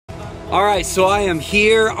All right, so I am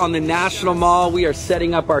here on the National Mall. We are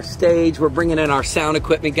setting up our stage. We're bringing in our sound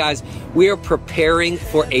equipment, guys. We are preparing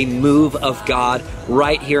for a move of God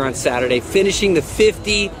right here on Saturday, finishing the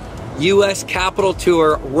 50 U.S. Capitol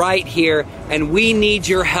Tour right here, and we need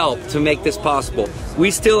your help to make this possible.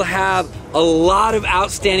 We still have a lot of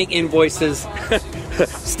outstanding invoices.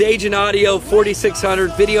 Stage and audio,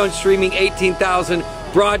 4,600. Video and streaming, 18,000.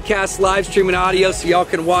 Broadcast, live streaming audio so y'all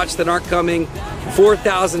can watch that aren't coming,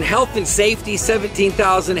 4,000. Health and safety,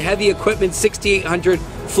 17,000. Heavy equipment, 6,800.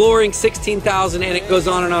 Flooring, 16,000, and it goes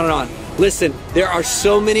on and on and on. Listen, there are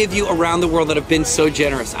so many of you around the world that have been so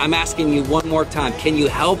generous. I'm asking you one more time, can you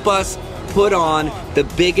help us put on the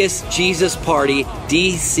biggest Jesus party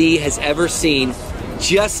DC has ever seen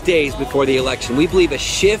just days before the election? We believe a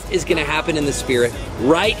shift is gonna happen in the spirit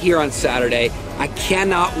right here on Saturday. I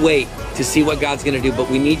cannot wait to see what God's gonna do, but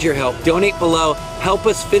we need your help. Donate below, help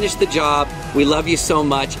us finish the job. We love you so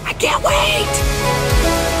much. I can't wait.